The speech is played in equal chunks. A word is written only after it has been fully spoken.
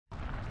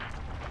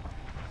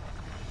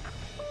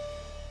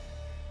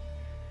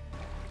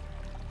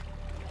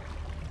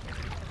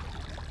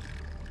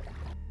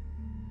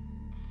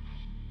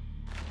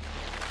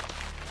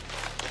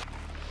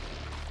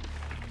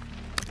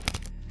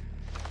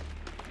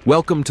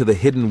Welcome to the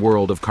hidden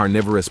world of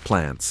carnivorous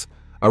plants,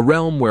 a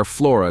realm where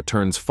flora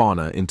turns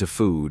fauna into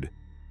food.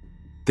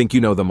 Think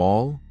you know them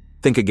all?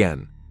 Think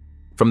again.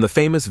 From the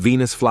famous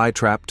Venus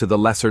flytrap to the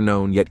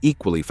lesser-known yet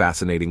equally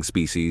fascinating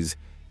species,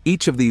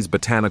 each of these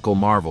botanical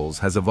marvels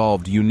has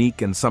evolved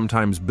unique and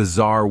sometimes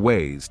bizarre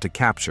ways to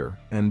capture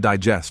and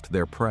digest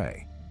their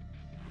prey.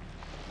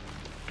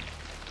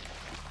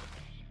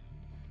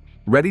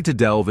 Ready to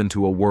delve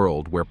into a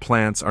world where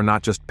plants are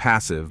not just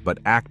passive but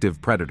active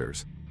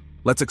predators?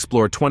 Let's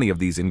explore 20 of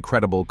these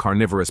incredible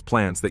carnivorous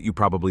plants that you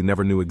probably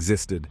never knew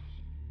existed.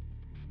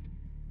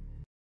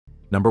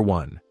 Number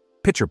 1.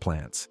 Pitcher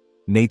plants,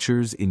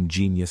 nature's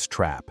ingenious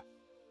trap.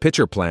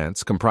 Pitcher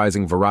plants,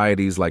 comprising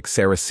varieties like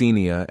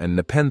Sarracenia and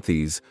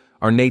Nepenthes,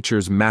 are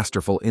nature's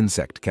masterful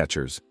insect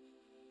catchers.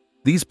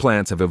 These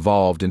plants have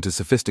evolved into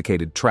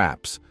sophisticated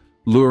traps,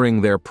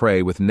 luring their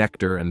prey with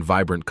nectar and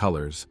vibrant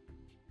colors.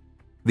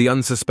 The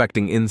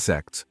unsuspecting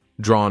insects,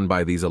 drawn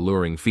by these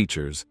alluring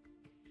features,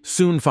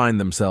 soon find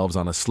themselves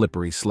on a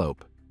slippery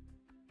slope,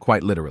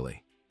 quite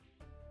literally.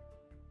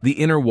 The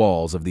inner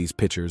walls of these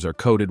pitchers are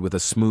coated with a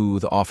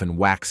smooth, often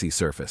waxy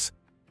surface,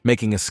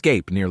 making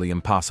escape nearly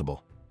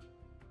impossible.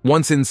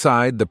 Once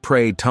inside, the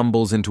prey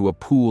tumbles into a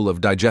pool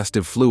of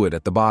digestive fluid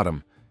at the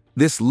bottom.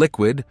 This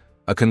liquid,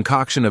 a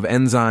concoction of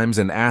enzymes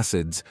and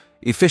acids,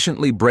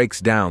 efficiently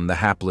breaks down the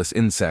hapless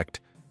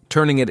insect,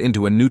 turning it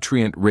into a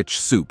nutrient-rich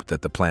soup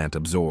that the plant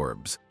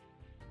absorbs.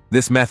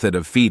 This method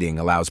of feeding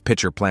allows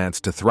pitcher plants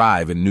to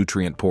thrive in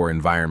nutrient-poor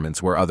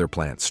environments where other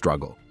plants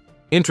struggle.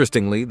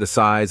 Interestingly, the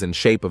size and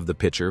shape of the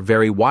pitcher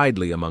vary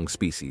widely among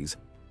species,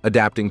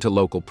 adapting to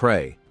local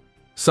prey.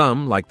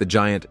 Some, like the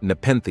giant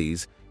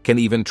Nepenthes, can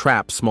even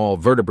trap small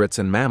vertebrates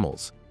and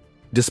mammals.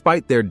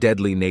 Despite their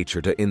deadly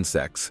nature to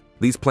insects,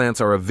 these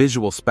plants are a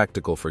visual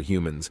spectacle for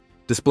humans,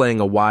 displaying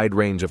a wide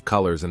range of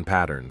colors and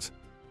patterns.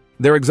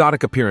 Their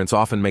exotic appearance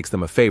often makes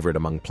them a favorite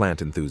among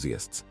plant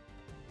enthusiasts.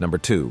 Number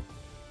 2.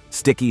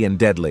 Sticky and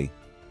deadly,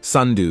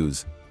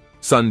 sundews.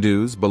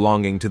 Sundews,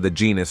 belonging to the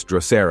genus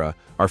Drosera,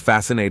 are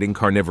fascinating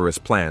carnivorous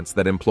plants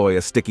that employ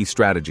a sticky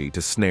strategy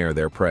to snare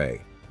their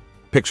prey.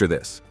 Picture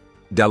this: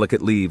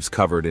 delicate leaves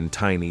covered in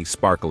tiny,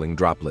 sparkling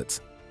droplets.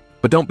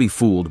 But don't be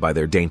fooled by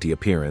their dainty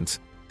appearance.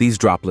 These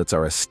droplets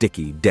are a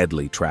sticky,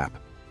 deadly trap.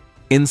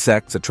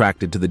 Insects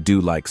attracted to the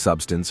dew-like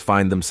substance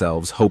find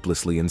themselves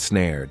hopelessly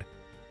ensnared.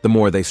 The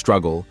more they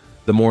struggle,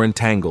 the more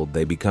entangled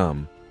they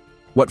become.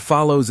 What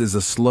follows is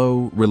a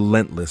slow,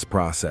 relentless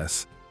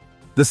process.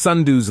 The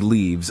sundew's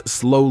leaves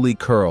slowly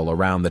curl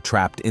around the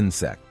trapped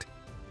insect,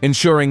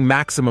 ensuring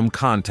maximum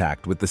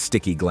contact with the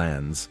sticky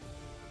glands.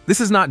 This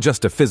is not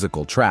just a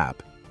physical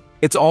trap,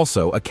 it's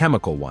also a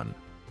chemical one.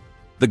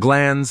 The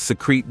glands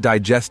secrete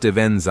digestive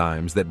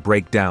enzymes that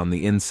break down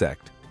the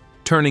insect,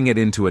 turning it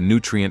into a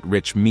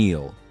nutrient-rich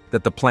meal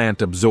that the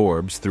plant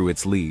absorbs through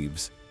its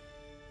leaves.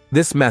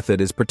 This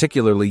method is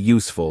particularly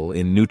useful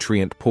in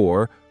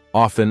nutrient-poor,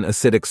 often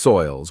acidic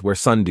soils where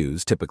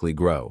sundews typically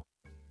grow.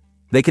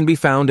 They can be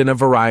found in a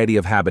variety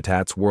of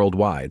habitats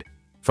worldwide,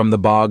 from the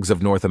bogs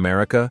of North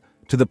America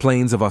to the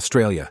plains of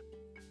Australia.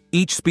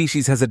 Each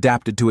species has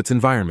adapted to its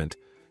environment,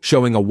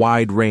 showing a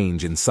wide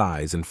range in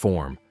size and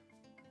form.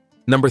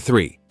 Number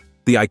 3.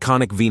 The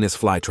iconic Venus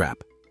flytrap.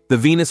 The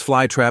Venus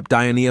flytrap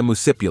Dionaea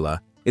muscipula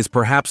is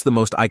perhaps the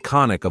most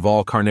iconic of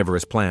all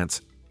carnivorous plants,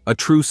 a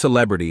true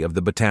celebrity of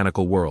the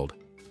botanical world.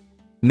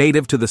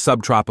 Native to the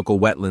subtropical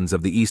wetlands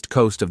of the east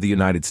coast of the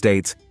United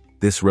States,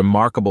 this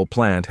remarkable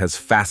plant has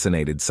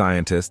fascinated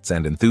scientists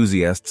and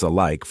enthusiasts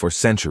alike for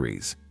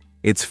centuries.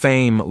 Its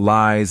fame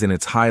lies in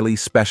its highly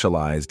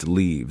specialized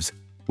leaves,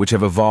 which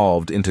have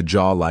evolved into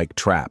jaw-like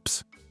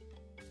traps.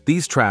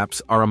 These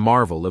traps are a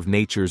marvel of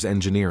nature's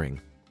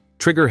engineering.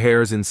 Trigger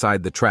hairs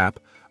inside the trap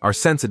are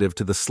sensitive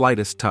to the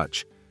slightest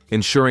touch,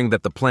 ensuring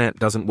that the plant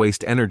doesn't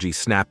waste energy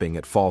snapping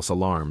at false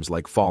alarms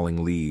like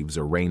falling leaves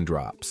or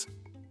raindrops.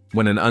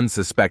 When an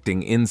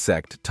unsuspecting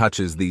insect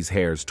touches these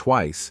hairs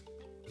twice,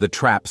 the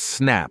trap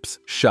snaps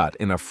shut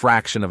in a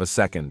fraction of a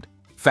second,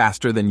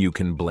 faster than you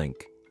can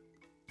blink.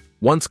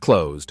 Once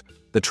closed,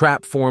 the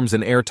trap forms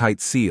an airtight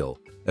seal,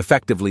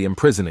 effectively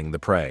imprisoning the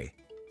prey.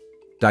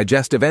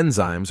 Digestive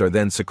enzymes are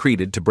then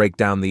secreted to break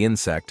down the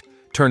insect,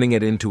 turning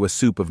it into a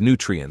soup of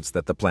nutrients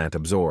that the plant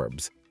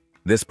absorbs.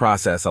 This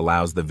process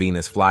allows the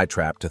Venus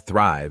flytrap to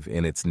thrive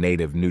in its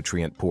native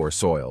nutrient-poor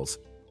soils.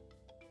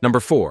 Number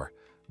 4.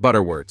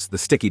 Butterworts, the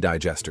sticky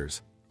digesters.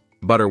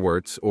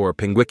 Butterworts, or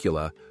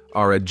pinguicula,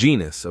 are a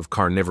genus of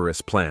carnivorous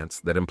plants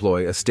that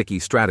employ a sticky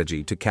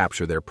strategy to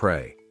capture their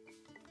prey.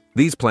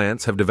 These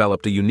plants have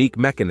developed a unique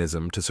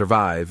mechanism to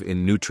survive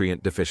in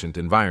nutrient-deficient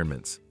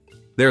environments.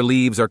 Their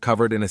leaves are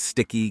covered in a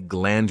sticky,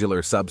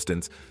 glandular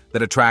substance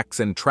that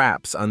attracts and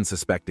traps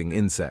unsuspecting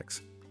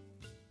insects.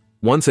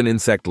 Once an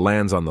insect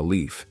lands on the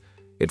leaf,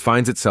 it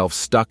finds itself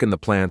stuck in the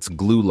plant's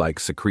glue-like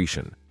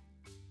secretion.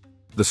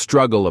 The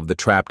struggle of the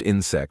trapped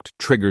insect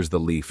triggers the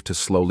leaf to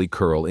slowly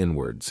curl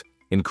inwards,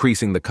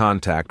 increasing the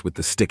contact with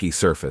the sticky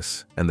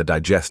surface and the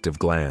digestive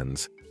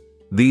glands.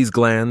 These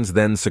glands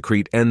then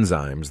secrete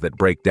enzymes that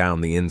break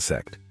down the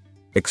insect.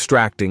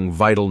 extracting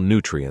vital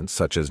nutrients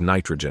such as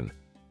nitrogen,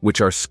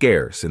 which are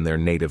scarce in their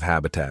native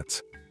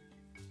habitats.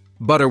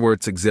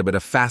 Butterworts exhibit a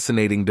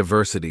fascinating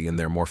diversity in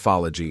their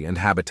morphology and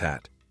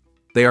habitat.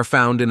 They are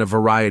found in a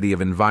variety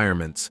of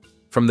environments,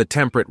 from the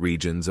temperate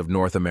regions of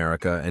North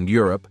America and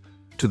Europe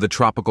to the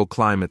tropical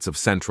climates of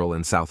Central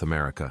and South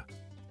America.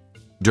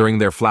 During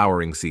their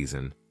flowering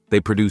season, they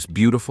produce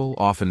beautiful,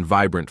 often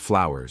vibrant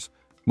flowers,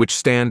 which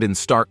stand in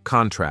stark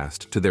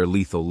contrast to their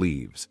lethal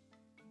leaves.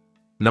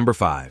 Number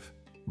 5.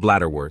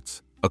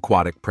 Bladderworts,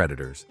 aquatic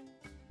predators.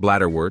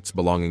 Bladderworts,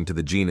 belonging to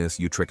the genus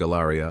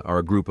Utricularia, are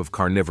a group of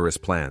carnivorous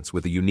plants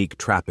with a unique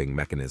trapping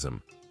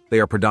mechanism. They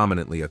are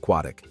predominantly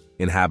aquatic,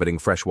 inhabiting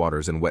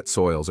freshwaters and wet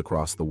soils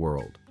across the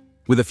world,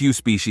 with a few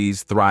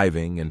species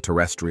thriving in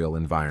terrestrial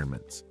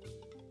environments.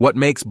 What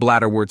makes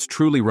bladderworts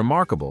truly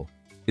remarkable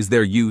is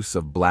their use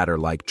of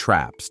bladder-like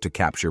traps to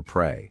capture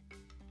prey.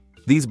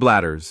 These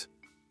bladders,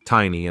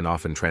 tiny and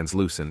often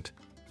translucent,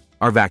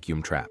 are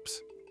vacuum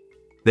traps.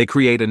 They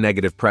create a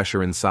negative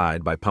pressure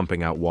inside by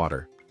pumping out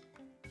water.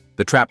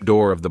 The trap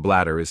door of the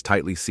bladder is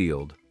tightly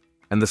sealed,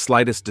 and the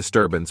slightest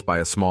disturbance by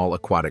a small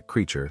aquatic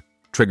creature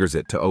triggers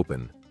it to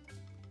open.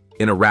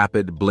 In a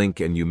rapid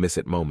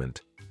blink-and-you-miss-it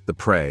moment, the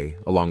prey,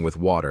 along with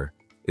water,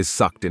 is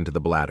sucked into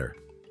the bladder.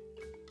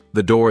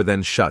 The door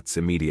then shuts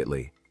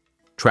immediately,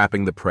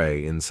 trapping the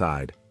prey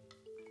inside.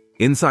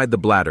 Inside the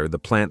bladder, the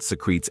plant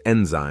secretes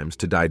enzymes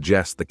to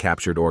digest the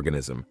captured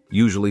organism,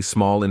 usually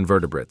small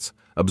invertebrates,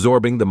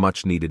 absorbing the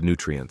much-needed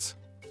nutrients.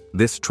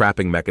 This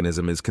trapping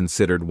mechanism is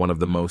considered one of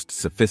the most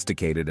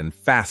sophisticated and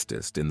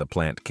fastest in the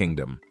plant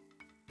kingdom.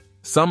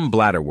 Some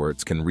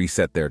bladderworts can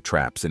reset their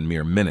traps in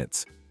mere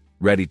minutes,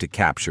 ready to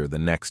capture the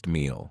next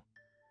meal.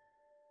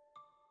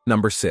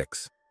 Number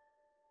 6.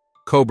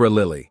 Cobra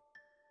lily,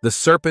 the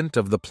serpent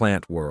of the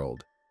plant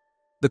world.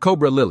 The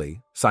cobra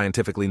lily,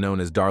 scientifically known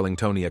as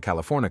Darlingtonia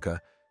californica,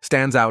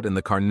 stands out in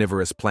the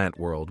carnivorous plant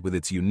world with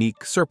its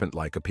unique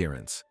serpent-like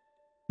appearance.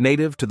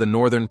 Native to the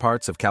northern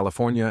parts of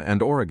California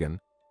and Oregon,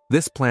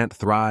 this plant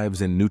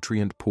thrives in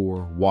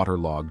nutrient-poor,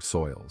 waterlogged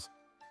soils.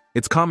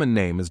 Its common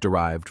name is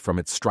derived from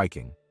its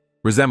striking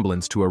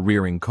resemblance to a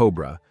rearing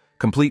cobra,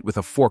 complete with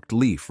a forked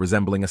leaf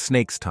resembling a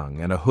snake's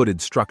tongue and a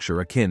hooded structure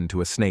akin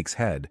to a snake's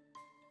head.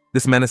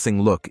 This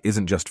menacing look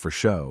isn't just for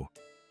show.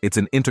 It's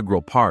an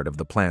integral part of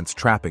the plant's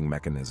trapping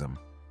mechanism.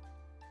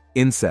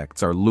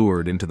 Insects are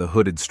lured into the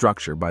hooded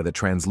structure by the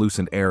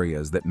translucent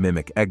areas that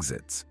mimic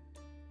exits.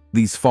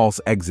 These false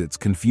exits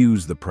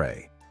confuse the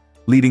prey,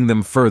 leading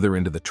them further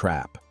into the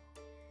trap.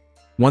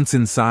 Once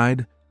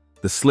inside,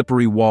 the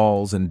slippery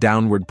walls and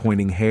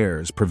downward-pointing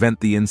hairs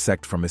prevent the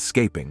insect from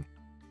escaping,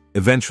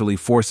 eventually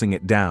forcing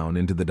it down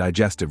into the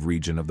digestive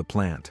region of the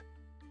plant.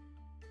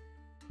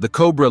 The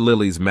cobra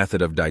lily's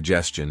method of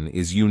digestion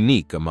is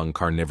unique among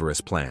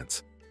carnivorous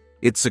plants.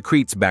 It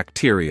secretes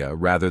bacteria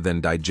rather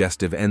than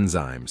digestive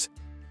enzymes.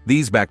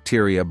 These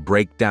bacteria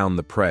break down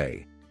the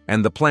prey,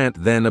 and the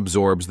plant then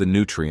absorbs the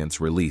nutrients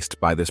released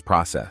by this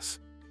process.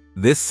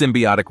 This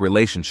symbiotic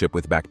relationship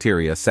with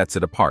bacteria sets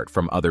it apart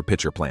from other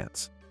pitcher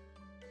plants.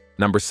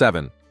 Number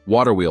 7.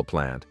 Waterwheel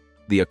plant,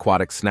 the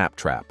aquatic snap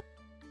trap.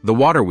 The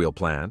waterwheel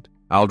plant,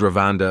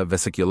 Aldrovanda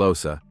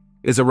vesiculosa,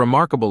 is a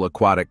remarkable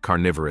aquatic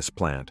carnivorous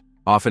plant,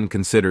 often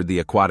considered the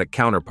aquatic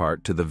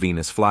counterpart to the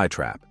Venus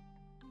flytrap.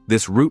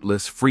 This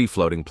rootless,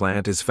 free-floating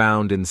plant is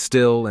found in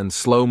still and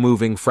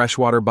slow-moving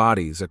freshwater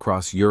bodies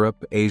across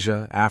Europe,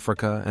 Asia,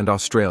 Africa, and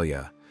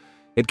Australia.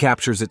 It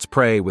captures its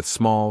prey with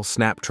small,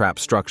 snap-trap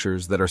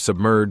structures that are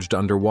submerged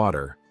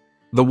underwater.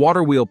 The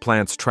waterwheel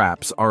plant's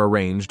traps are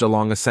arranged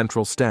along a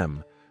central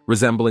stem,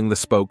 resembling the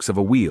spokes of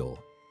a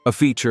wheel, a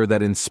feature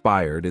that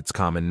inspired its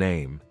common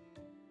name.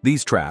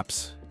 These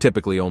traps,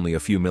 typically only a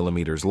few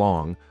millimeters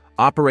long,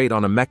 operate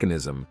on a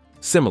mechanism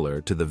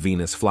similar to the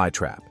Venus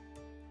flytrap.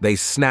 They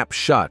snap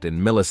shut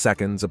in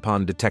milliseconds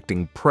upon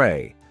detecting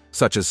prey,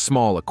 such as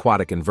small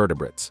aquatic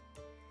invertebrates.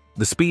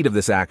 The speed of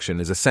this action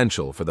is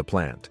essential for the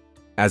plant,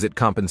 as it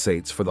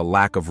compensates for the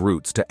lack of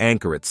roots to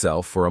anchor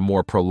itself for a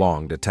more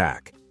prolonged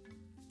attack.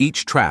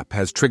 Each trap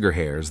has trigger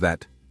hairs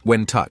that,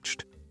 when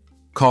touched,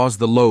 cause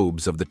the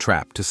lobes of the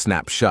trap to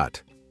snap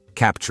shut,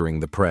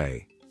 capturing the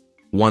prey.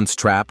 Once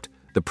trapped,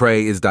 the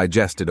prey is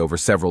digested over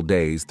several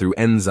days through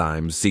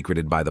enzymes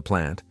secreted by the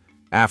plant,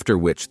 after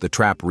which the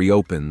trap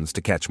reopens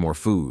to catch more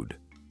food.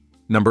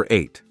 Number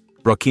 8.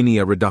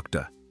 Brocchinia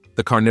reducta,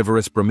 the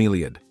carnivorous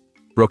bromeliad.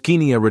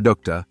 Brocchinia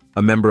reducta,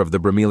 a member of the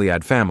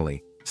bromeliad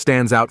family,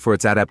 stands out for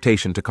its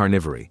adaptation to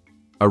carnivory,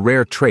 a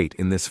rare trait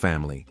in this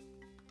family.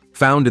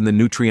 Found in the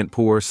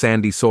nutrient-poor,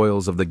 sandy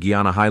soils of the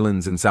Guiana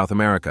Highlands in South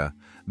America,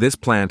 this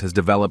plant has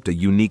developed a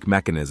unique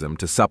mechanism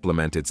to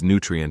supplement its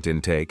nutrient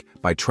intake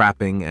by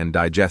trapping and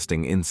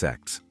digesting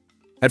insects.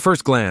 At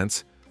first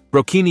glance,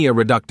 Brocchinia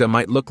reducta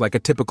might look like a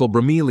typical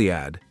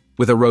bromeliad,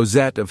 with a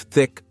rosette of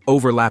thick,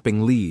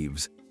 overlapping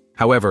leaves.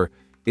 However,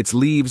 its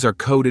leaves are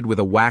coated with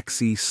a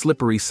waxy,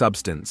 slippery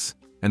substance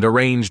and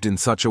arranged in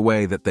such a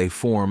way that they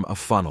form a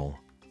funnel.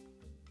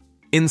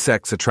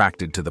 Insects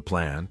attracted to the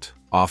plant,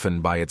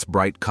 often by its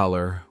bright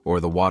color or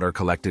the water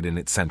collected in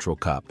its central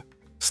cup,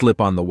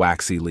 slip on the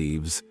waxy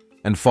leaves,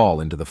 and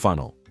fall into the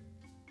funnel.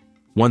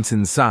 Once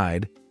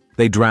inside,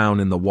 they drown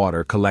in the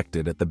water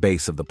collected at the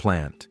base of the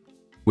plant,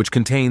 which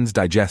contains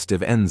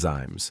digestive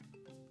enzymes.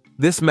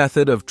 This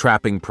method of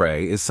trapping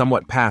prey is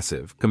somewhat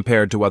passive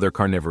compared to other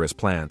carnivorous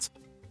plants,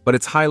 but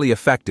it's highly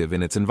effective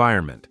in its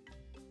environment.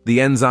 The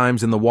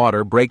enzymes in the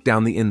water break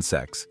down the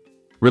insects,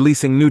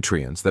 releasing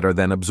nutrients that are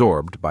then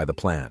absorbed by the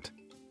plant.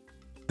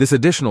 This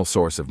additional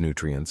source of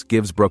nutrients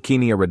gives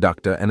Brocchinia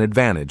reducta an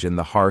advantage in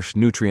the harsh,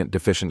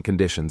 nutrient-deficient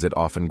conditions it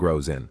often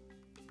grows in.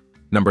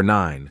 Number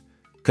 9.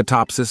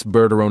 Catopsis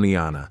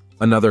berteroniana,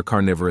 another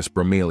carnivorous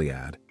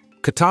bromeliad.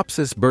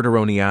 Catopsis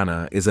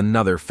berteroniana is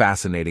another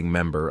fascinating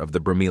member of the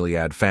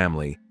bromeliad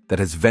family that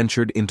has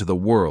ventured into the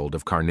world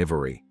of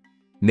carnivory.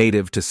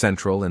 Native to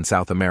Central and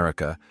South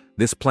America,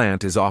 this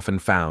plant is often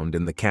found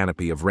in the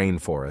canopy of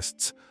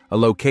rainforests, a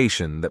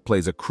location that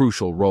plays a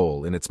crucial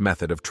role in its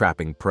method of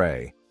trapping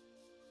prey.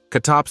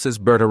 Catopsis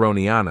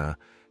berteroniana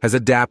has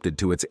adapted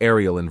to its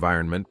aerial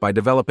environment by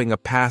developing a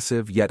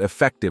passive yet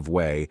effective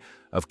way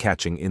of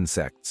catching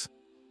insects.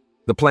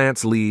 The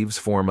plant's leaves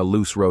form a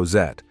loose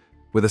rosette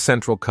with a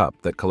central cup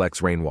that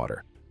collects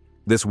rainwater.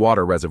 This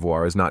water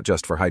reservoir is not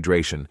just for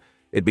hydration,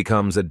 it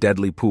becomes a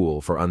deadly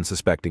pool for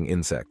unsuspecting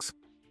insects.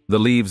 The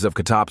leaves of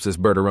Catopsis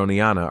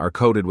berteroniana are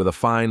coated with a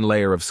fine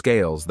layer of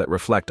scales that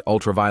reflect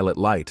ultraviolet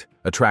light,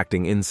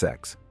 attracting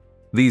insects.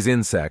 These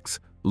insects,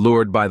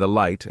 lured by the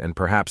light and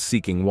perhaps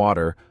seeking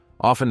water,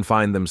 often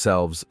find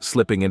themselves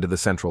slipping into the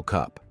central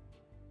cup.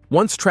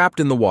 Once trapped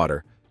in the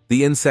water,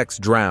 the insects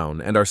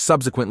drown and are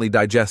subsequently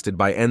digested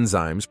by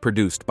enzymes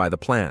produced by the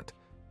plant.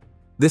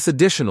 This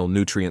additional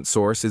nutrient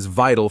source is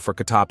vital for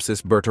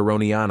Catopsis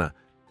berteroniana,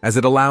 as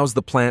it allows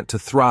the plant to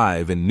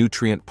thrive in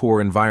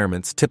nutrient-poor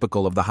environments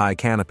typical of the high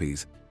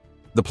canopies.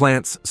 The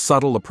plant's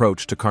subtle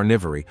approach to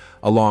carnivory,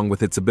 along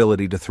with its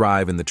ability to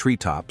thrive in the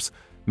treetops,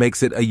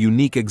 makes it a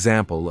unique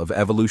example of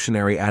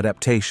evolutionary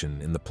adaptation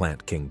in the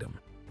plant kingdom.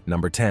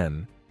 Number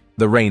 10.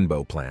 The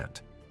rainbow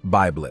plant,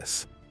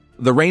 Byblis.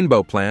 The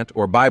rainbow plant,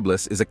 or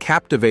Byblis, is a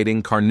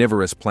captivating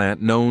carnivorous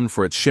plant known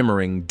for its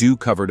shimmering,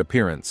 dew-covered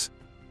appearance.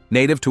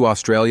 Native to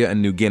Australia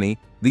and New Guinea,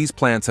 these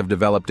plants have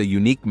developed a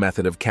unique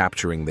method of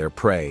capturing their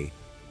prey.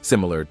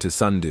 Similar to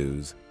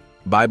sundews,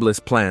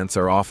 Byblis plants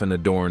are often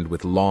adorned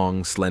with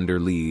long, slender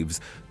leaves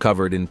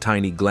covered in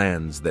tiny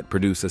glands that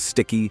produce a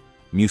sticky,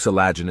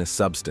 mucilaginous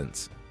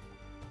substance.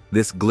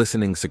 This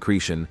glistening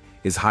secretion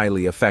is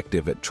highly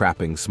effective at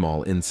trapping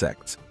small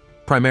insects,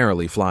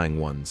 primarily flying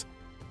ones.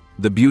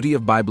 The beauty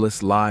of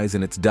Byblis lies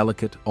in its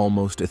delicate,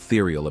 almost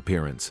ethereal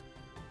appearance.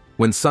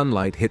 When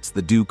sunlight hits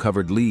the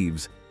dew-covered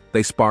leaves,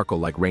 they sparkle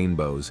like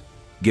rainbows,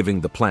 giving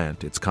the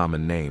plant its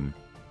common name.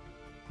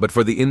 But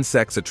for the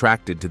insects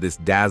attracted to this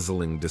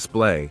dazzling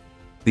display,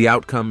 the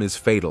outcome is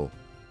fatal.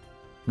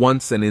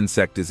 Once an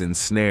insect is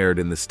ensnared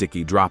in the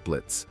sticky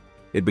droplets,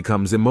 it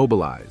becomes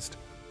immobilized.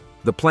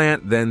 The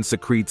plant then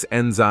secretes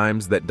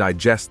enzymes that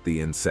digest the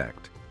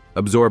insect,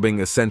 absorbing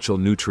essential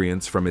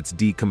nutrients from its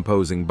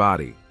decomposing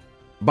body.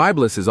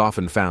 Byblis is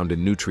often found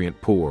in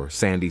nutrient-poor,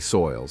 sandy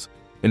soils,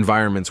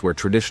 environments where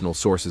traditional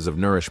sources of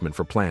nourishment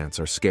for plants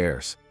are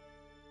scarce.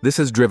 This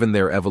has driven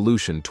their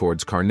evolution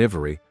towards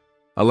carnivory,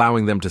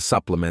 allowing them to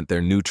supplement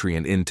their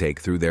nutrient intake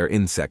through their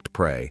insect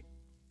prey.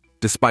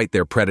 Despite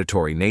their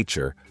predatory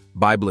nature,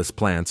 Byblis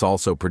plants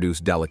also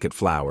produce delicate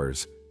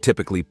flowers,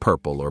 typically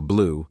purple or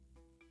blue,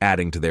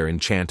 adding to their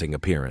enchanting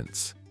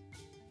appearance.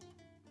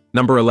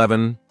 Number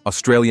 11.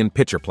 Australian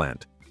pitcher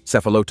plant,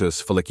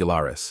 Cephalotus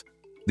follicularis.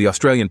 The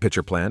Australian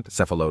pitcher plant,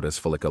 Cephalotus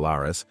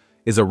follicularis,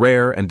 is a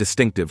rare and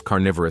distinctive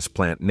carnivorous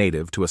plant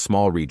native to a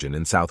small region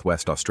in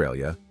southwest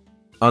Australia.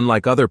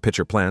 Unlike other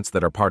pitcher plants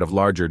that are part of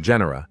larger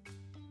genera,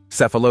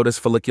 Cephalotus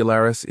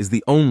follicularis is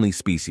the only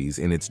species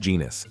in its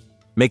genus,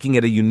 making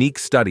it a unique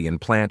study in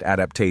plant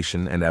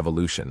adaptation and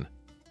evolution.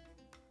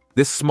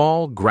 This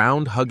small,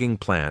 ground-hugging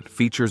plant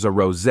features a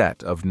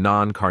rosette of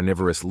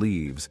non-carnivorous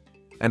leaves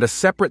and a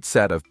separate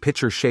set of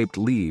pitcher-shaped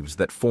leaves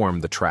that form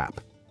the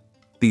trap.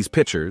 These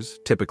pitchers,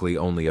 typically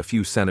only a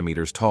few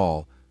centimeters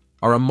tall,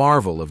 are a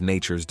marvel of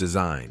nature's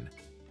design.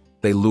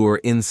 They lure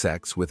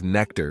insects with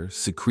nectar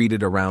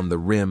secreted around the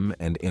rim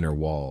and inner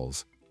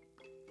walls.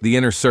 The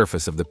inner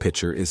surface of the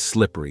pitcher is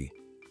slippery,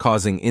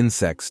 causing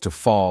insects to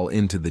fall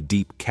into the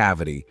deep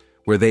cavity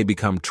where they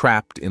become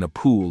trapped in a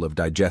pool of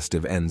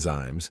digestive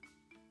enzymes.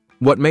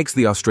 What makes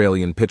the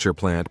Australian pitcher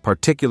plant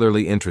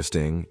particularly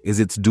interesting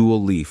is its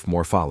dual leaf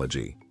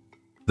morphology.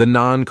 The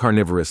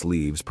non-carnivorous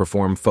leaves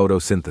perform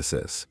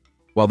photosynthesis,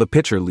 while the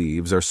pitcher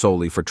leaves are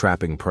solely for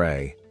trapping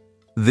prey.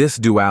 This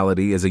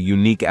duality is a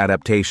unique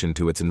adaptation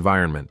to its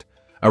environment,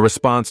 a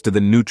response to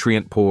the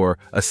nutrient-poor,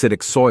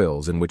 acidic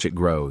soils in which it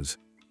grows.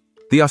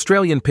 The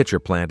Australian pitcher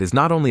plant is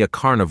not only a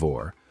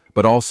carnivore,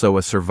 but also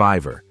a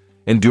survivor,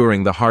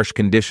 enduring the harsh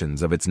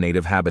conditions of its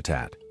native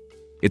habitat.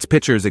 Its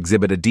pitchers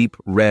exhibit a deep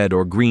red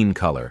or green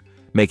color,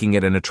 making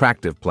it an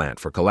attractive plant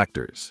for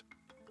collectors.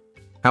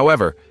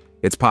 However,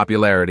 its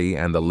popularity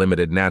and the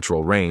limited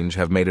natural range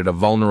have made it a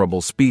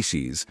vulnerable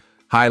species,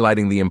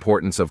 highlighting the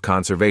importance of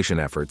conservation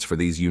efforts for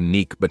these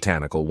unique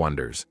botanical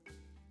wonders.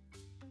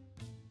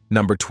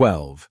 Number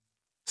 12.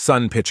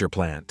 Sun pitcher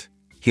plant,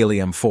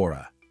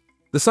 Heliamphora.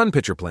 The sun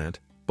pitcher plant,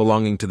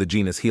 belonging to the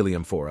genus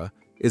Heliamphora,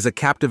 is a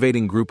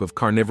captivating group of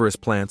carnivorous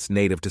plants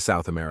native to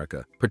South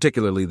America,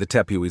 particularly the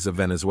tepuis of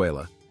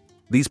Venezuela.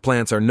 These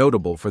plants are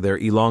notable for their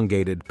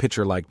elongated,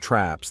 pitcher-like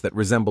traps that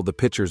resemble the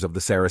pitchers of the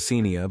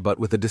Sarracenia but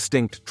with a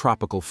distinct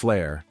tropical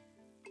flair.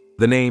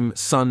 The name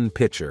sun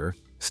pitcher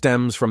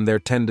stems from their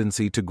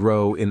tendency to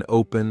grow in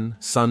open,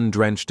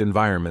 sun-drenched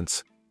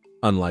environments,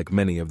 unlike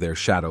many of their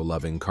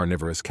shadow-loving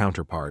carnivorous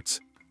counterparts.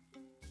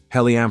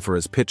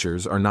 Heliamphora's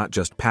pitchers are not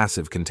just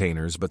passive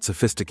containers but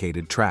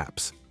sophisticated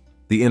traps.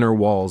 The inner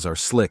walls are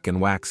slick and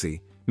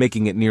waxy,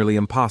 making it nearly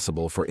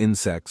impossible for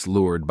insects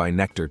lured by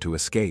nectar to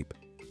escape.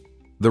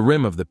 The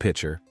rim of the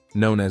pitcher,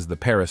 known as the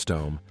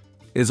peristome,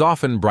 is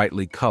often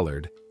brightly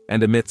colored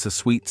and emits a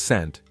sweet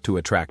scent to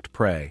attract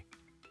prey.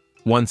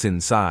 Once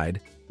inside,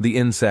 the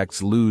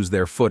insects lose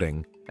their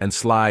footing and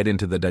slide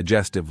into the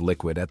digestive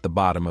liquid at the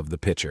bottom of the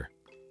pitcher.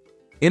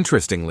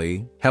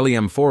 Interestingly,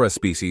 Heliamphora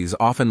species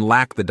often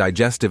lack the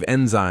digestive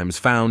enzymes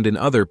found in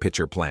other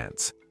pitcher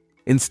plants.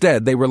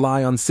 Instead, they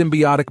rely on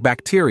symbiotic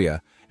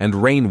bacteria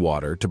and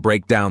rainwater to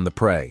break down the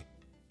prey.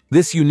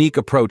 This unique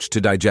approach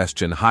to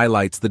digestion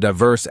highlights the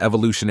diverse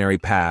evolutionary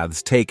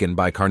paths taken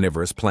by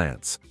carnivorous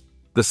plants.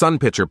 The sun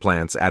pitcher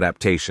plant's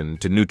adaptation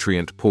to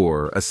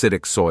nutrient-poor,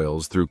 acidic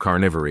soils through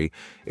carnivory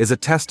is a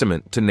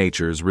testament to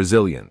nature's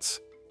resilience.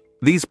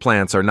 These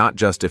plants are not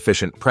just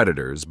efficient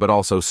predators, but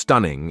also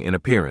stunning in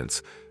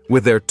appearance,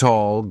 with their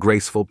tall,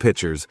 graceful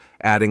pitchers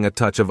adding a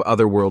touch of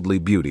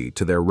otherworldly beauty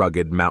to their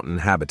rugged mountain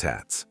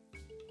habitats.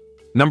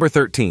 Number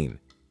 13.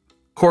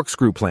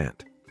 Corkscrew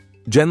plant,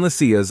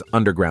 Genlicea's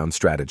underground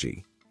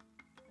strategy.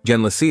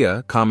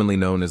 Genlicea, commonly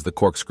known as the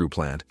corkscrew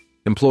plant,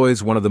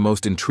 employs one of the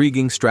most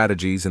intriguing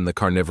strategies in the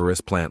carnivorous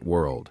plant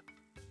world.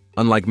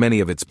 Unlike many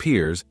of its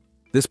peers,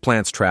 this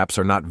plant's traps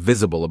are not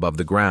visible above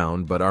the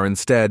ground but are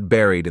instead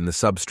buried in the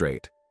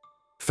substrate.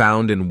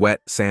 Found in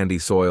wet, sandy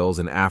soils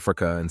in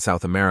Africa and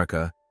South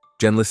America,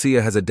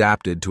 Genlicea has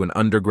adapted to an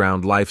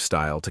underground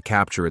lifestyle to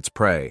capture its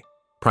prey,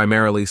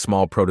 primarily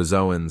small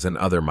protozoans and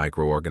other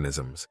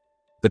microorganisms.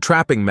 The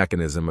trapping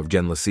mechanism of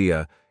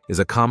Genlicea is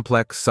a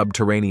complex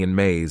subterranean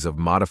maze of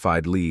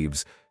modified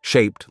leaves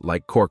shaped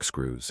like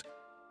corkscrews.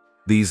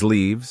 These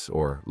leaves,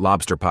 or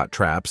lobster pot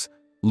traps,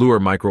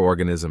 lure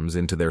microorganisms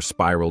into their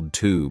spiraled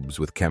tubes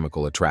with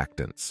chemical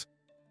attractants.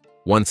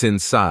 Once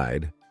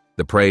inside,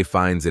 the prey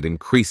finds it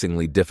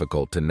increasingly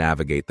difficult to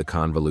navigate the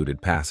convoluted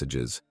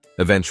passages,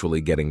 eventually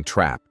getting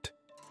trapped.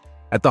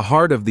 At the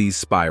heart of these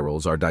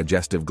spirals are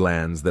digestive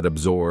glands that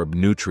absorb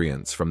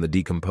nutrients from the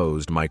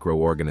decomposed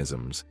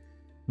microorganisms.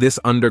 This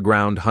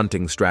underground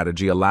hunting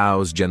strategy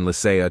allows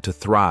Genlicea to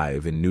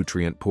thrive in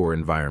nutrient-poor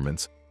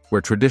environments where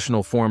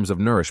traditional forms of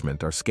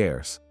nourishment are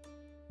scarce.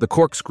 The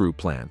corkscrew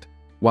plant,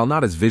 while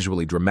not as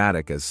visually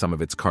dramatic as some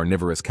of its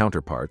carnivorous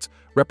counterparts,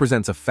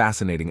 represents a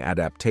fascinating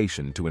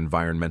adaptation to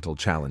environmental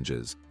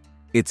challenges.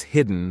 Its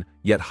hidden,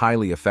 yet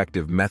highly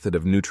effective method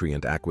of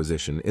nutrient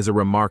acquisition is a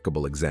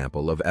remarkable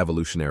example of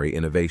evolutionary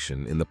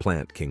innovation in the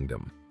plant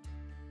kingdom.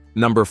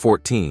 Number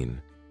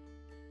 14.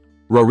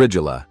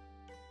 Roridula,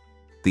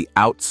 the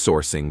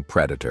outsourcing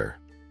predator.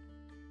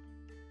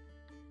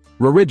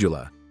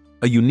 Roridula,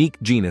 a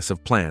unique genus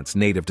of plants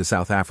native to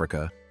South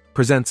Africa,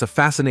 presents a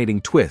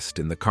fascinating twist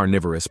in the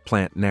carnivorous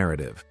plant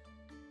narrative.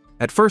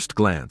 At first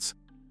glance,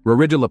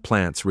 Roridula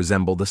plants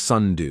resemble the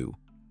sundew,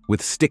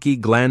 with sticky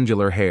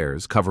glandular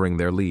hairs covering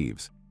their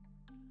leaves.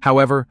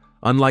 However,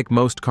 unlike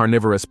most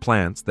carnivorous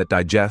plants that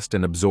digest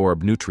and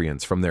absorb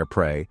nutrients from their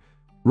prey,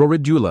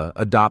 Roridula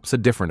adopts a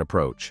different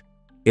approach.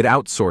 It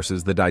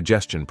outsources the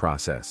digestion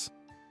process.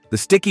 The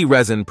sticky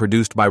resin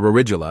produced by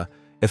Roridula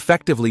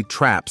effectively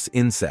traps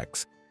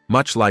insects,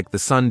 much like the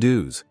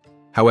sundews.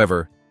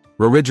 However,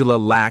 Roridula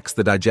lacks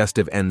the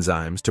digestive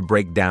enzymes to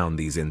break down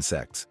these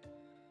insects.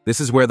 This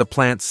is where the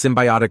plant's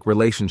symbiotic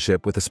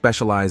relationship with a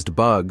specialized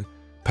bug,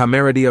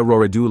 Palmeridia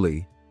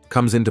roriduli,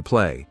 comes into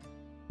play.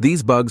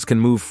 These bugs can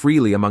move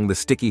freely among the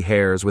sticky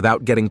hairs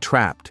without getting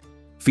trapped,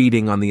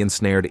 feeding on the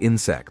ensnared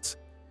insects.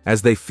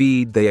 As they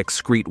feed, they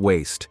excrete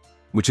waste,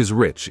 which is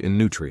rich in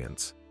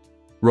nutrients.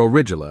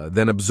 Roridula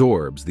then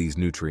absorbs these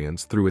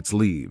nutrients through its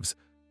leaves,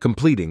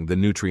 completing the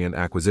nutrient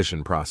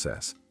acquisition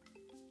process.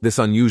 This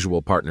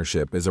unusual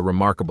partnership is a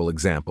remarkable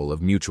example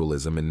of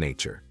mutualism in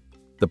nature.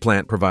 The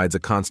plant provides a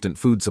constant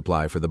food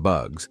supply for the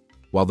bugs,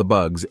 while the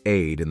bugs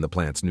aid in the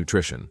plant's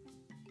nutrition.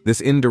 This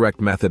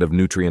indirect method of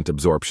nutrient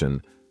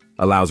absorption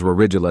allows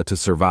Roridula to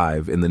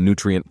survive in the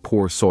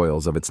nutrient-poor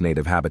soils of its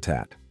native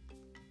habitat.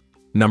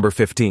 Number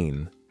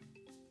 15.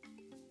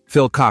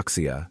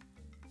 Phylloxera,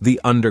 the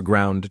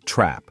underground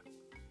trap.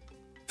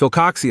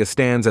 Phylloxera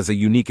stands as a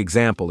unique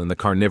example in the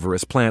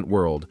carnivorous plant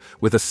world,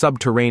 with a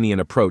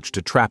subterranean approach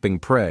to trapping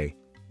prey.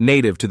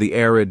 Native to the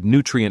arid,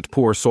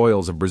 nutrient-poor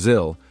soils of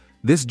Brazil,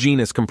 this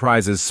genus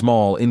comprises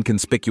small,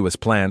 inconspicuous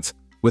plants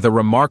with a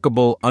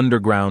remarkable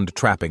underground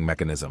trapping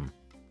mechanism.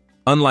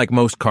 Unlike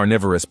most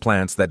carnivorous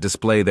plants that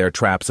display their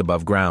traps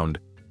above ground,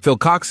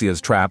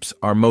 Phylloxera's traps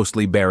are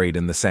mostly buried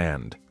in the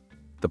sand.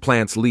 The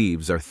plant's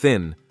leaves are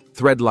thin,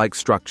 thread-like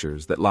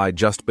structures that lie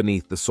just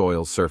beneath the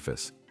soil's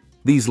surface.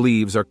 These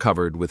leaves are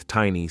covered with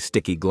tiny,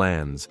 sticky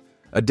glands,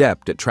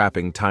 adept at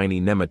trapping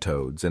tiny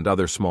nematodes and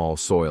other small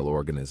soil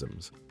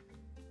organisms.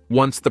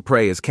 Once the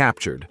prey is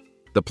captured,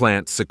 the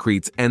plant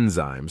secretes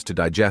enzymes to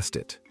digest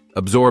it,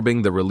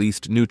 absorbing the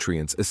released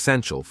nutrients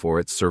essential for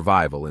its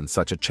survival in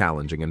such a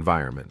challenging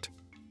environment.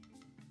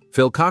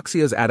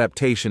 Phylloxera's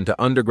adaptation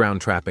to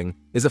underground trapping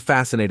is a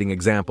fascinating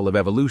example of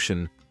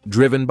evolution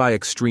driven by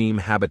extreme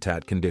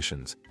habitat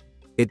conditions.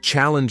 It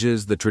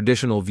challenges the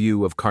traditional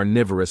view of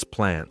carnivorous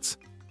plants,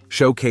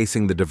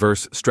 showcasing the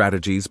diverse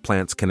strategies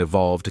plants can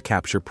evolve to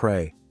capture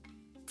prey.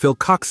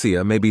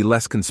 Phylloxera may be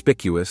less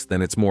conspicuous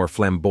than its more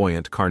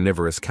flamboyant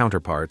carnivorous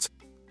counterparts,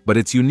 but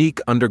its unique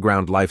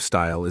underground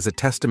lifestyle is a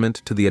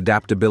testament to the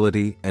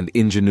adaptability and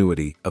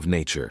ingenuity of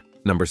nature.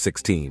 Number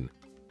 16.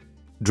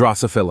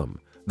 Drosophilum,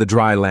 the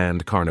dry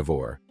land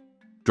carnivore.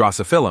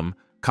 Drosophilum,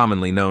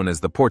 commonly known as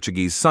the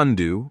Portuguese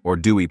sundew or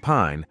dewy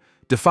pine,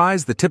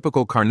 defies the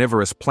typical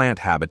carnivorous plant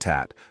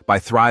habitat by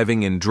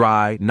thriving in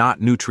dry,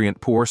 not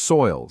nutrient-poor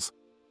soils.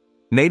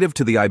 Native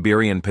to the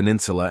Iberian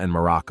Peninsula and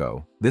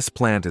Morocco, this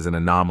plant is an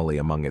anomaly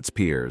among its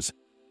peers,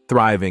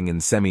 thriving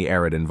in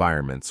semi-arid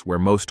environments where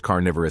most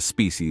carnivorous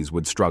species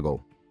would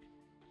struggle.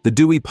 The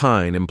dewy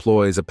pine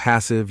employs a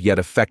passive yet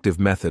effective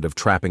method of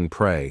trapping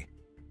prey.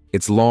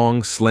 Its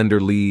long,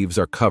 slender leaves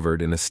are covered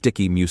in a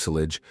sticky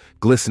mucilage,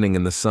 glistening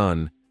in the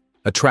sun,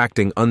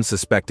 attracting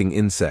unsuspecting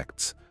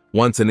insects.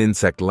 Once an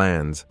insect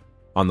lands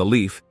on the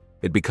leaf,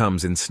 it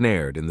becomes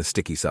ensnared in the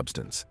sticky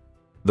substance.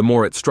 The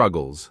more it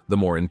struggles, the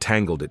more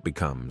entangled it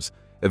becomes,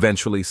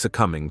 eventually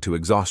succumbing to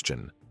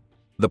exhaustion.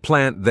 The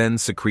plant then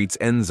secretes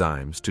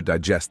enzymes to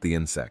digest the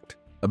insect,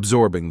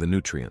 absorbing the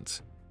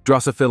nutrients.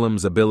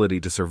 Drosophilum's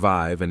ability to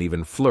survive and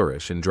even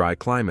flourish in dry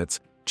climates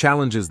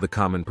challenges the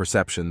common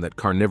perception that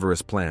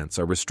carnivorous plants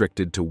are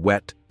restricted to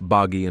wet,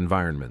 boggy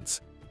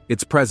environments.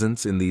 Its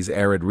presence in these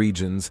arid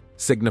regions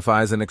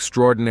signifies an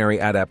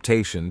extraordinary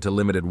adaptation to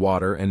limited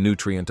water and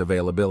nutrient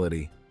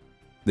availability.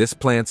 This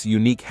plant's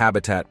unique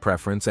habitat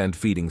preference and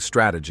feeding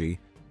strategy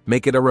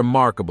make it a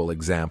remarkable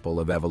example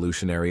of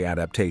evolutionary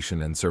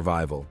adaptation and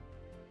survival.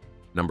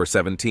 Number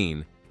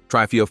 17.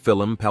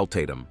 Triphyophyllum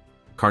peltatum,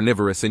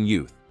 carnivorous in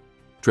youth.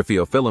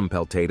 Triphyophyllum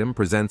peltatum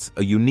presents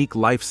a unique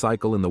life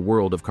cycle in the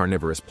world of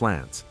carnivorous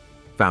plants.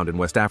 Found in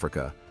West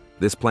Africa,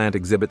 this plant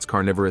exhibits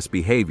carnivorous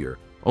behavior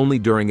only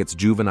during its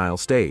juvenile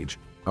stage,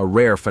 a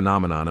rare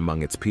phenomenon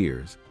among its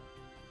peers.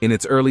 In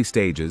its early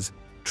stages,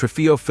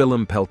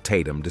 Triphyophyllum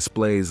peltatum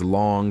displays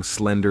long,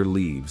 slender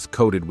leaves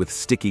coated with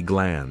sticky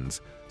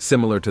glands,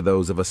 similar to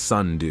those of a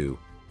sundew,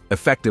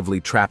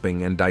 effectively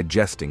trapping and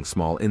digesting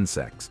small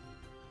insects.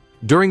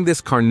 During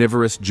this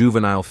carnivorous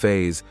juvenile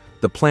phase,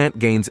 the plant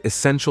gains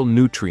essential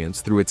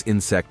nutrients through its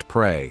insect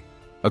prey,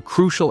 a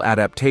crucial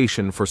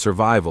adaptation for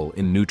survival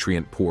in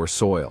nutrient-poor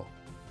soil.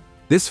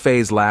 This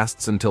phase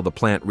lasts until the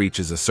plant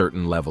reaches a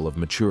certain level of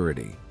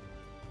maturity.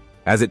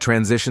 As it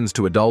transitions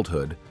to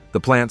adulthood, the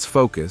plant's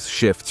focus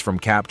shifts from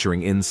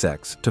capturing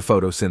insects to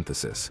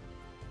photosynthesis.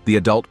 The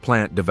adult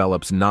plant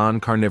develops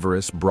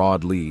non-carnivorous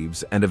broad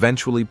leaves and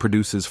eventually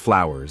produces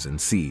flowers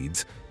and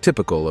seeds,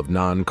 typical of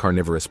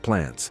non-carnivorous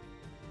plants.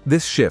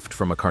 This shift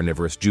from a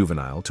carnivorous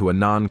juvenile to a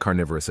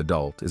non-carnivorous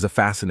adult is a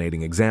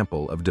fascinating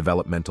example of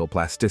developmental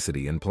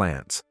plasticity in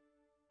plants.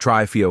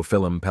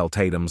 Triphyophyllum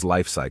peltatum's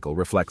life cycle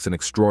reflects an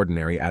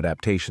extraordinary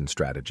adaptation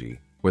strategy,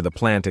 where the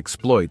plant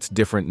exploits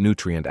different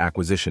nutrient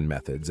acquisition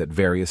methods at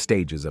various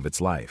stages of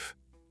its life.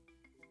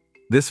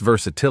 This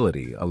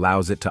versatility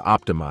allows it to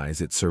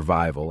optimize its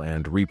survival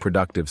and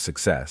reproductive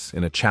success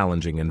in a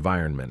challenging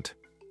environment.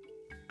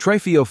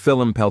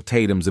 Triphyophyllum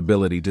peltatum's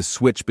ability to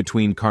switch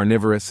between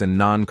carnivorous and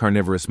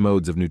non-carnivorous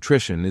modes of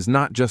nutrition is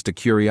not just a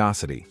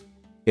curiosity.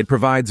 It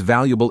provides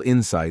valuable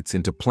insights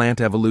into plant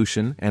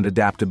evolution and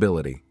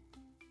adaptability.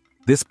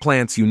 This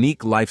plant's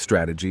unique life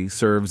strategy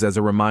serves as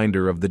a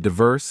reminder of the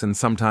diverse and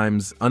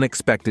sometimes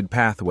unexpected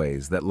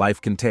pathways that life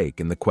can take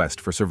in the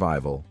quest for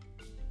survival.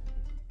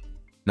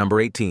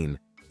 Number 18.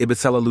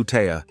 Ibicella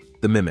lutea,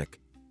 the mimic.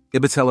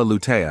 Ibicella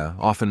lutea,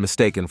 often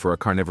mistaken for a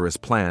carnivorous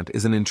plant,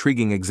 is an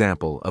intriguing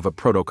example of a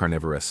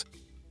protocarnivorous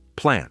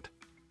plant.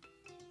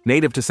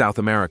 Native to South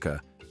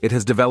America, it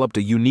has developed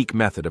a unique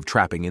method of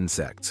trapping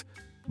insects,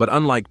 but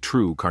unlike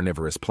true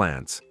carnivorous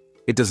plants,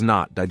 it does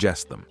not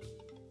digest them.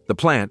 The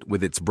plant,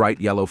 with its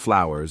bright yellow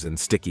flowers and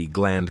sticky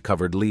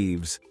gland-covered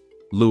leaves,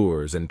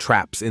 lures and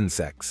traps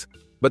insects,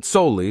 but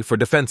solely for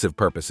defensive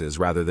purposes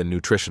rather than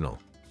nutritional.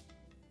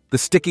 The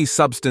sticky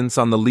substance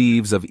on the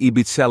leaves of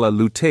Ibicella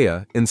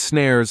lutea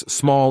ensnares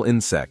small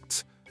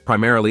insects,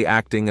 primarily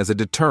acting as a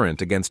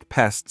deterrent against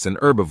pests and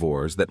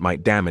herbivores that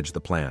might damage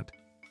the plant.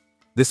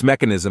 This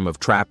mechanism of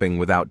trapping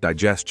without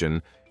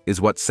digestion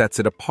is what sets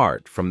it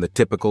apart from the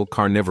typical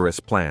carnivorous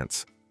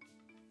plants.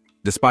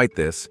 Despite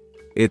this,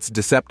 its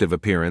deceptive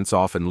appearance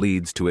often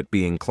leads to it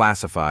being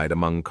classified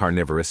among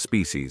carnivorous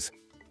species.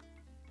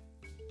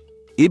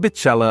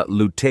 Ibicella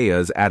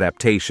lutea's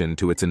adaptation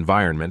to its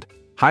environment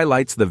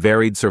highlights the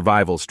varied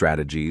survival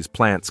strategies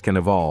plants can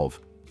evolve.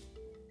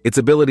 Its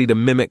ability to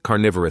mimic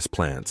carnivorous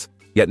plants,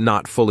 yet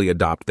not fully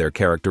adopt their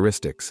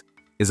characteristics,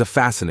 is a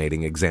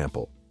fascinating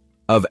example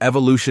of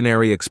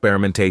evolutionary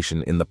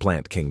experimentation in the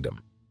plant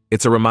kingdom.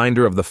 It's a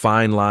reminder of the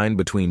fine line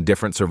between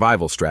different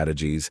survival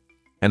strategies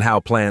and how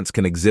plants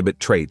can exhibit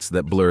traits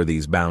that blur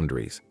these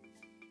boundaries.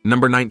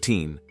 Number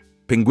 19.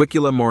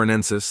 Pinguicula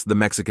morinensis, the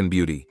Mexican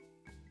beauty.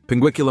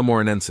 Pinguicula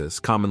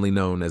morinensis, commonly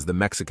known as the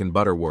Mexican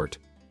butterwort,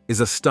 is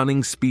a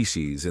stunning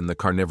species in the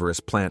carnivorous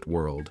plant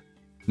world.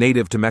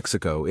 Native to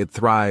Mexico, it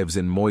thrives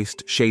in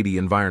moist, shady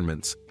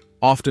environments,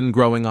 often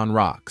growing on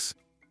rocks.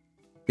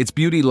 Its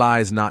beauty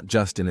lies not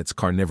just in its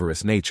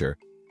carnivorous nature,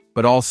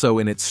 but also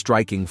in its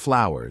striking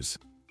flowers,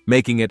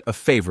 making it a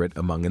favorite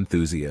among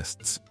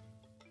enthusiasts.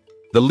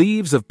 The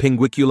leaves of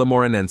Pinguicula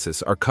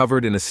morinensis are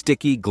covered in a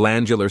sticky,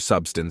 glandular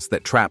substance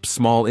that traps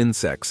small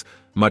insects,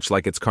 much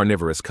like its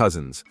carnivorous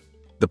cousins.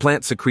 The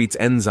plant secretes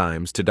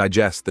enzymes to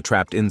digest the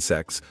trapped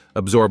insects,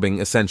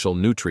 absorbing essential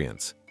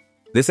nutrients.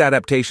 This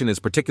adaptation is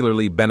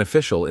particularly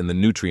beneficial in the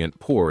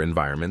nutrient-poor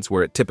environments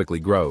where it typically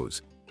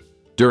grows.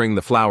 During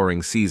the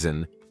flowering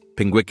season,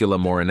 Pinguicula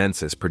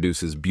morinensis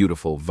produces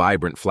beautiful,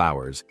 vibrant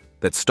flowers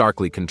that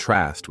starkly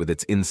contrast with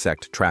its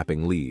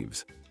insect-trapping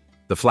leaves.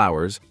 The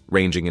flowers,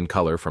 ranging in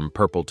color from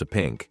purple to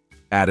pink,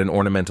 add an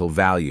ornamental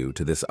value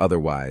to this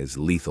otherwise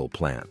lethal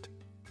plant.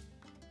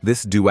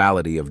 This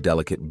duality of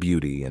delicate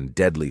beauty and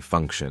deadly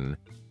function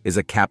is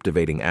a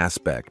captivating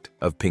aspect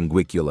of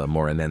Pinguicula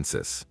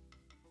morinensis.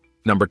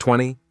 Number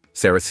 20.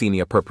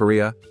 Sarracenia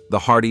purpurea, the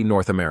hardy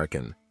North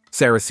American.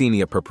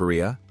 Sarracenia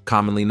purpurea,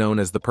 commonly known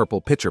as the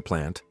purple pitcher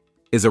plant,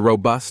 is a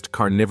robust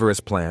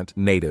carnivorous plant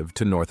native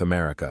to North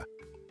America.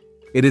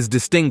 It is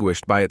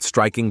distinguished by its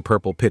striking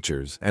purple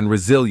pitchers and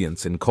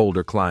resilience in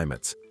colder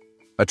climates,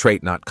 a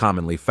trait not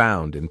commonly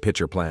found in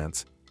pitcher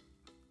plants.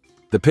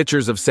 The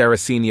pitchers of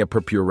Sarracenia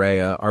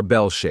purpurea are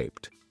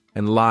bell-shaped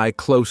and lie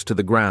close to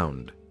the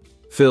ground,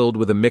 filled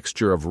with a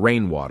mixture of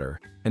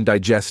rainwater and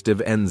digestive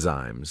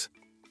enzymes.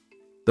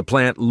 The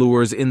plant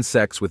lures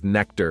insects with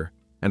nectar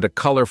and a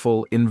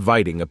colorful,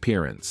 inviting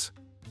appearance.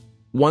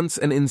 Once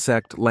an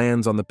insect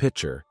lands on the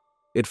pitcher,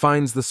 it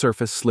finds the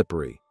surface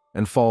slippery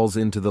and falls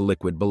into the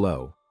liquid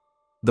below.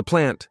 The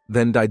plant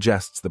then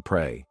digests the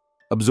prey,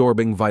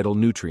 absorbing vital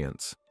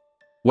nutrients.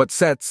 What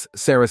sets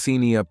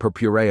Sarracenia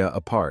purpurea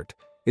apart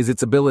is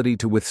its ability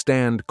to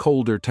withstand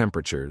colder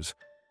temperatures,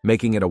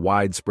 making it a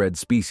widespread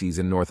species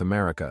in North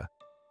America,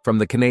 from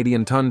the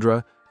Canadian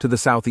tundra to the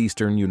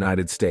southeastern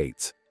United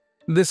States.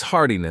 This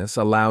hardiness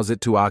allows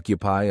it to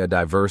occupy a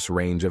diverse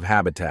range of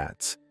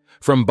habitats,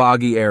 from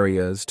boggy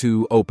areas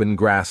to open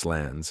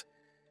grasslands.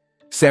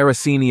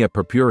 Sarracenia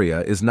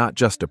purpurea is not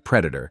just a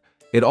predator,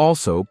 it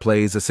also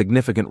plays a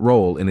significant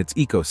role in its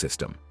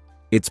ecosystem.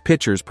 Its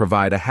pitchers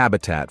provide a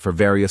habitat for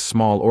various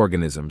small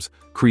organisms,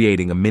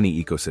 creating a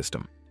mini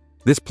ecosystem.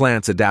 This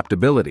plant's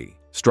adaptability,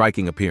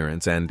 striking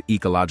appearance, and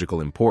ecological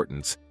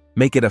importance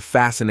make it a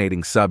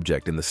fascinating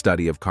subject in the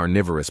study of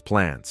carnivorous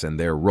plants and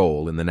their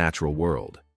role in the natural world.